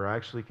where I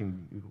actually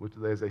can,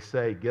 as they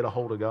say, get a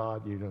hold of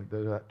God. You know,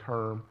 that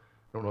term.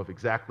 I don't know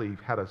exactly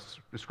how to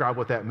describe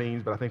what that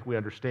means, but I think we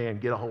understand,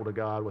 get a hold of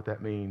God, what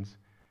that means.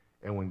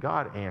 And when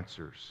God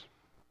answers,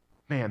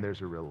 man,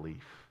 there's a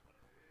relief.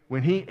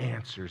 When He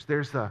answers,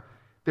 there's a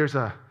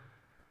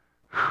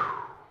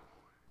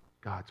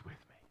God's with me.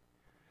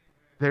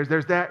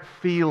 There's that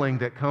feeling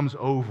that comes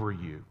over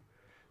you.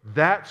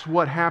 That's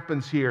what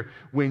happens here.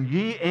 When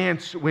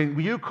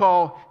you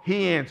call,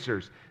 He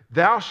answers.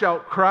 Thou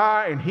shalt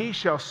cry, and He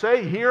shall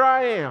say, Here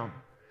I am.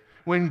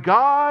 When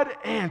God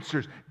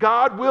answers,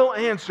 God will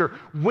answer.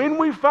 When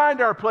we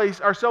find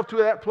ourselves to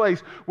that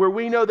place where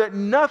we know that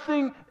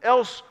nothing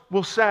else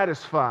will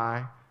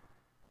satisfy,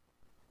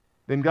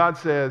 then God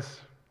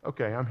says,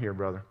 okay, I'm here,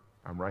 brother.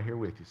 I'm right here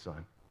with you,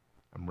 son.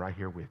 I'm right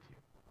here with you.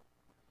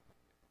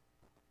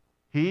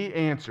 He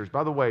answers.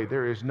 By the way,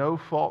 there is no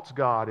false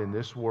God in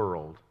this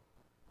world,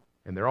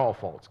 and they're all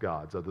false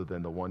gods other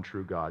than the one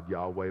true God,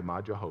 Yahweh,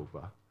 my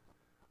Jehovah.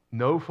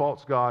 No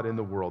false God in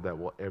the world that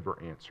will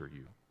ever answer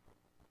you.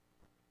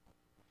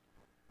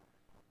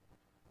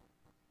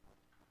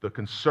 The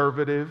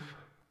conservative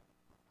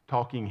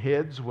talking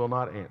heads will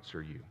not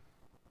answer you.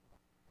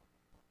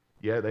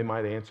 Yeah, they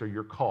might answer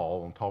your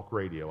call on talk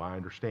radio. I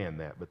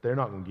understand that, but they're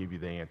not going to give you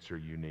the answer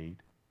you need.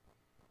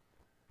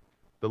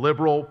 The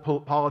liberal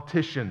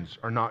politicians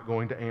are not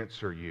going to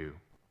answer you.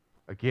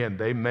 Again,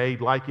 they may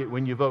like it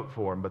when you vote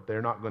for them, but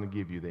they're not going to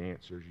give you the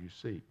answers you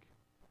seek.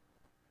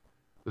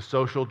 The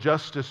social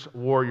justice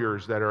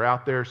warriors that are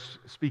out there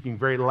speaking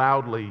very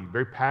loudly,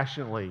 very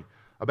passionately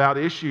about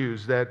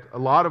issues that a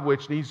lot of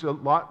which needs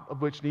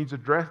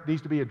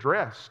to be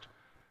addressed,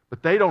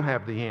 but they don't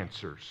have the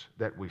answers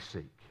that we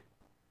seek.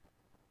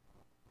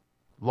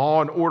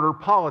 Law and order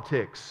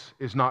politics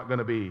is not going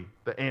to be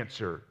the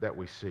answer that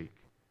we seek.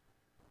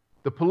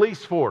 The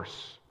police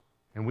force,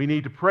 and we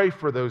need to pray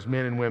for those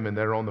men and women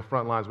that are on the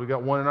front lines. We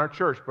got one in our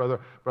church, Brother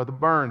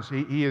Burns.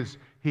 He is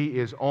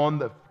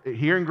on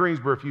here in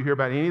Greensboro. If you hear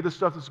about any of the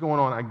stuff that's going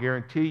on, I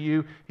guarantee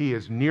you he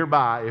is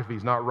nearby if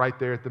he's not right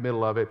there at the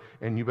middle of it.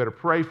 And you better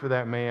pray for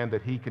that man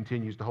that he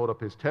continues to hold up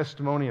his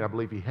testimony, and I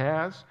believe he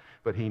has.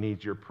 But he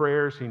needs your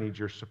prayers, he needs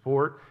your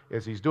support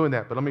as he's doing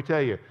that. But let me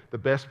tell you, the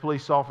best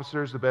police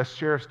officers, the best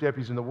sheriff's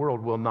deputies in the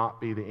world will not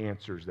be the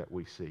answers that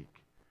we seek.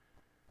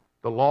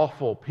 The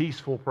lawful,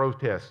 peaceful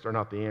protests are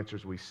not the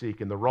answers we seek,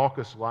 and the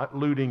raucous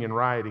looting and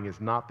rioting is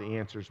not the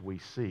answers we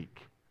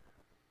seek.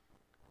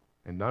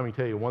 And let me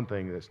tell you one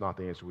thing that's not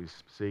the answer we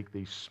seek.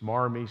 These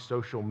smarmy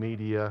social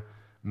media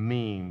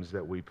memes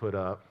that we put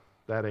up,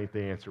 that ain't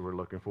the answer we're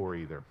looking for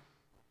either.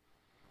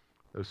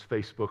 Those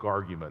Facebook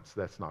arguments,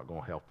 that's not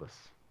going to help us.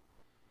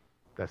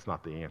 That's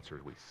not the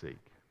answer we seek.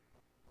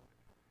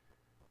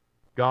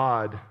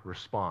 God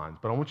responds,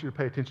 but I want you to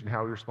pay attention to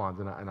how he responds,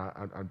 and I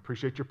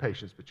appreciate your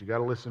patience, but you got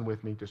to listen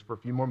with me just for a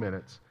few more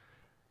minutes.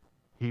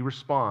 He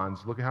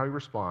responds. Look at how he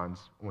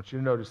responds. I want you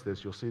to notice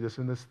this. You'll see this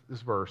in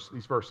these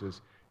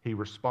verses. He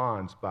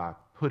responds by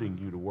putting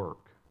you to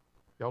work.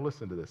 Y'all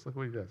listen to this. Look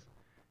what he does.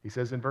 He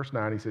says in verse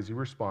 9, he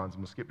responds,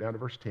 and we'll skip down to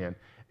verse 10,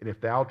 and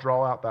if thou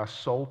draw out thy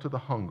soul to the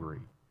hungry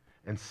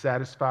and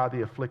satisfy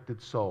the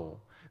afflicted soul,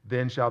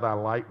 then shall thy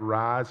light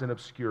rise in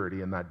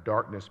obscurity, and thy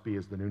darkness be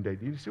as the noonday.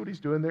 Do you see what he's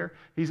doing there?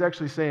 He's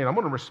actually saying, I'm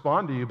going to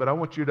respond to you, but I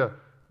want you to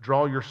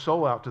draw your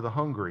soul out to the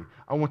hungry.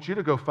 I want you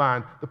to go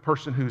find the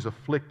person who's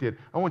afflicted.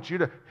 I want you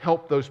to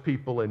help those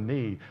people in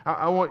need.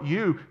 I want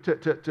you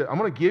I'm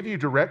going to give you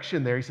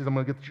direction there. He says, I'm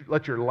going to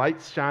let your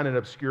light shine in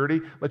obscurity.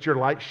 Let your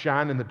light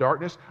shine in the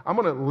darkness. I'm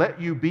going to let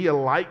you be a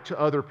light to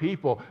other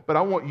people, but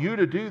I want you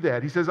to do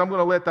that. He says, I'm going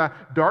to let thy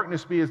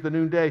darkness be as the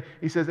noonday.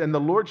 He says, and the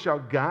Lord shall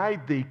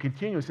guide thee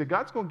continually. He said,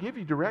 God's going to give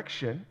you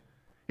direction.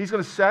 He's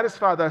going to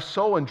satisfy thy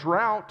soul in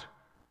drought.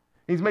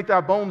 He's make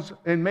thy bones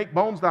and make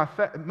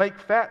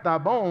fat thy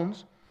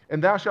bones,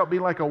 and thou shalt be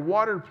like a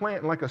watered plant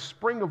and like a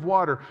spring of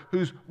water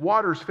whose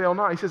waters fail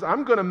not. He says,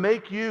 I'm going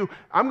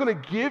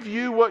to give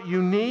you what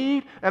you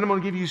need, and I'm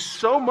going to give you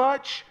so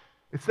much.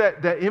 It's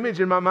that image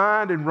in my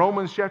mind in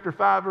Romans chapter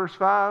 5, verse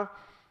 5,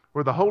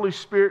 where the Holy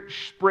Spirit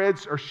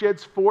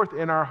sheds forth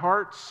in our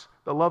hearts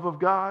the love of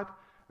God.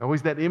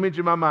 Always that image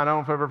in my mind. I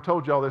don't know if I've ever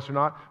told you all this or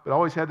not, but I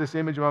always had this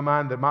image in my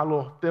mind that my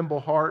little thimble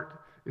heart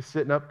is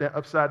sitting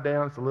upside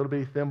down. It's a little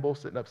bitty thimble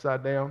sitting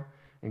upside down.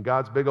 And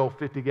God's big old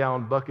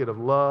 50-gallon bucket of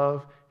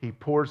love, he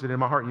pours it in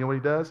my heart. You know what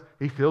he does?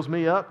 He fills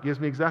me up, gives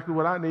me exactly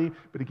what I need,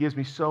 but he gives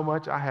me so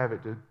much I have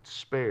it to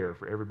spare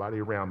for everybody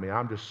around me.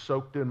 I'm just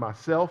soaked in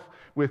myself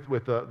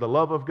with the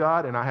love of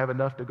God, and I have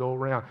enough to go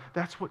around.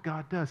 That's what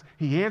God does.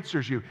 He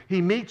answers you.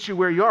 He meets you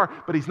where you are,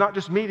 but he's not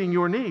just meeting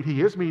your need.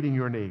 He is meeting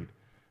your need.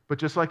 But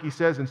just like he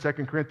says in 2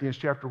 Corinthians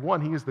chapter 1,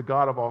 he is the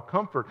God of all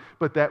comfort,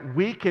 but that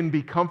we can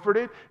be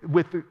comforted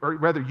or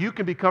rather you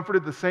can be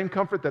comforted the same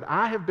comfort that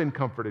I have been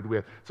comforted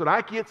with. So that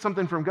I get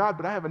something from God,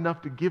 but I have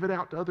enough to give it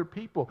out to other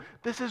people.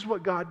 This is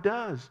what God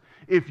does.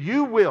 If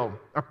you will,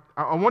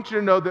 I want you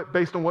to know that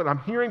based on what I'm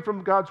hearing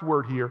from God's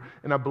word here,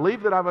 and I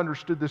believe that I've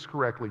understood this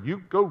correctly.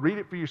 You go read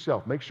it for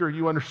yourself. Make sure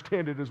you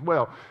understand it as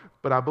well.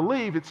 But I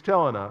believe it's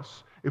telling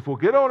us, if we'll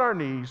get on our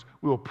knees,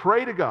 we'll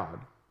pray to God,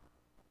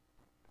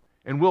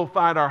 and we'll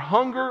find our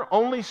hunger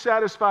only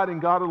satisfied in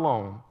God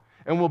alone.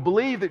 And we'll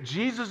believe that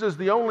Jesus is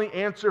the only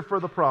answer for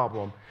the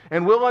problem.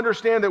 And we'll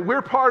understand that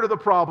we're part of the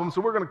problem, so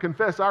we're going to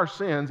confess our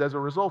sins as a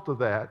result of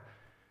that.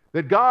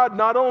 That God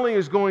not only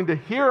is going to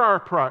hear our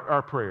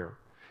prayer,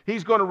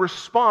 he's going to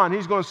respond.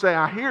 He's going to say,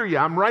 I hear you.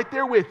 I'm right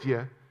there with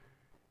you.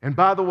 And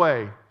by the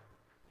way,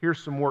 here's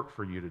some work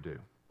for you to do.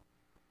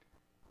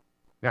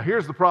 Now,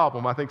 here's the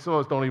problem. I think some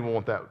of us don't even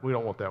want that. We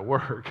don't want that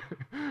work.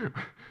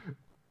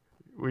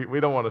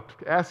 We don't want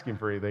to ask him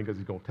for anything because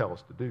he's going to tell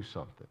us to do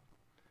something.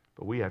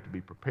 But we have to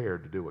be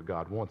prepared to do what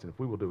God wants. And if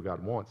we will do what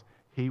God wants,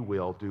 he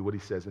will do what he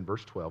says in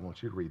verse 12. I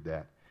want you to read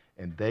that.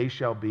 And they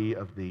shall be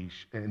of thee,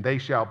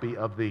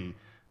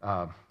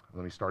 let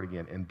me start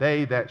again. And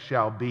they that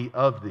shall be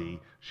of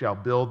thee shall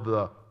build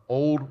the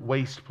old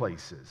waste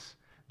places.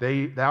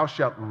 Thou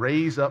shalt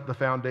raise up the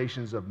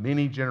foundations of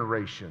many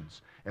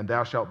generations, and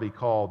thou shalt be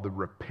called the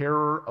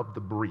repairer of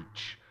the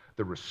breach,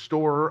 the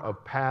restorer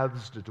of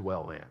paths to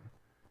dwell in.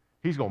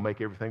 He's going to make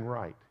everything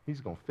right.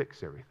 He's going to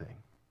fix everything.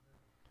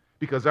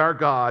 Because our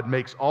God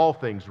makes all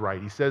things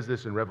right. He says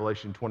this in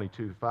Revelation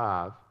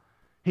 22:5.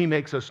 He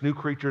makes us new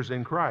creatures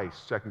in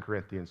Christ, 2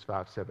 Corinthians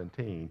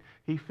 5:17.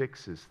 He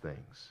fixes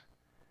things.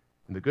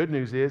 And the good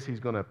news is he's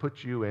going to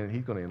put you in,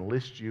 he's going to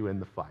enlist you in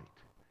the fight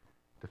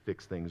to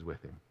fix things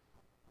with him.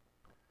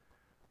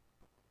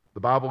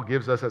 The Bible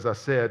gives us, as I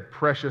said,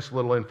 precious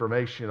little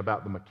information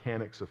about the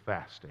mechanics of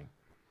fasting.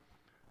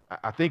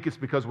 I think it's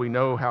because we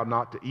know how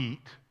not to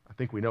eat. I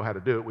think we know how to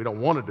do it. We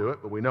don't want to do it,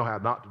 but we know how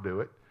not to do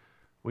it.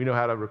 We know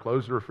how to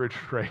close the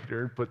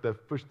refrigerator and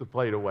push the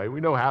plate away. We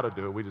know how to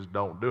do it. We just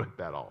don't do it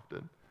that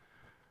often.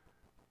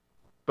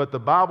 But the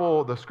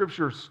Bible, the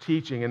Scripture's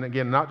teaching, and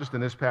again, not just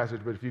in this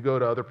passage, but if you go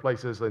to other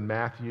places in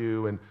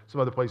Matthew and some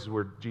other places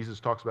where Jesus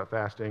talks about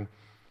fasting,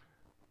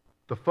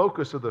 the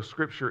focus of the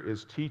Scripture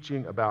is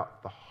teaching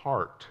about the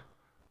heart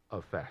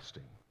of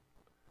fasting,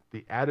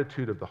 the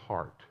attitude of the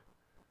heart.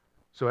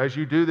 So as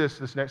you do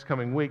this next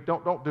coming week,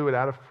 don't do it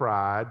out of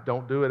pride.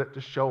 Don't do it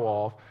to show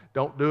off.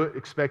 Don't do it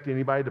expecting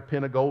anybody to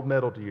pin a gold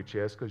medal to your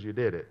chest because you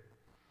did it.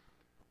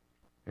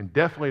 And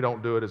definitely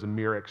don't do it as a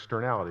mere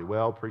externality.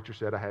 Well, preacher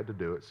said I had to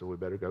do it, so we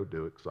better go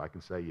do it so I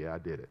can say, yeah, I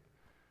did it.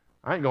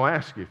 I ain't going to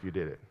ask you if you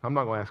did it. I'm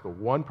not going to ask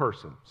one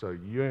person. So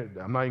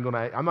I'm not even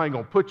going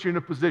to put you in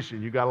a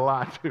position you got to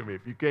lie to me.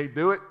 If you can't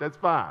do it, that's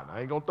fine.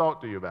 I ain't going to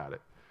talk to you about it.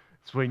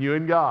 It's between you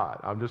and God.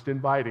 I'm just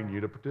inviting you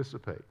to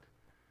participate.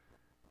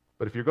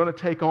 But if you're going to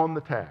take on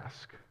the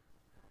task,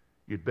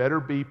 you'd better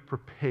be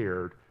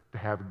prepared to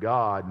have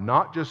God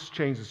not just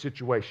change the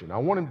situation. I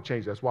want him to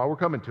change. That's why we're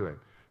coming to him.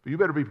 But you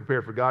better be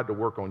prepared for God to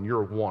work on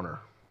your wanter,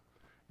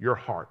 your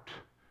heart,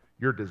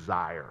 your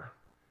desire,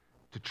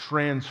 to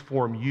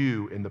transform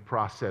you in the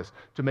process,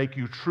 to make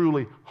you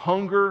truly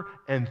hunger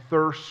and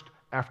thirst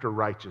after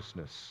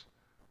righteousness.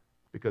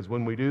 Because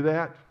when we do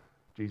that,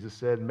 Jesus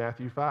said in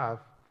Matthew 5,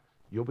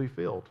 you'll be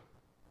filled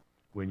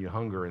when you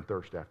hunger and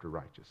thirst after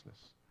righteousness.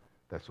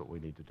 That's what we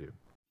need to do.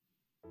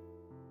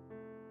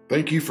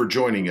 Thank you for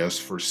joining us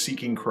for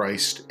Seeking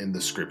Christ in the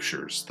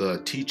Scriptures,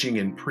 the teaching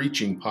and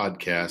preaching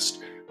podcast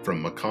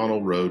from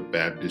McConnell Road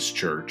Baptist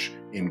Church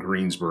in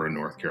Greensboro,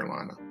 North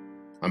Carolina.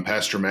 I'm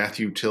Pastor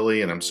Matthew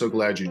Tilley, and I'm so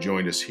glad you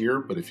joined us here.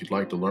 But if you'd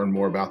like to learn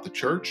more about the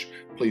church,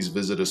 please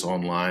visit us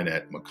online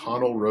at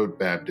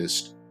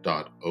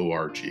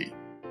mcconnellroadbaptist.org.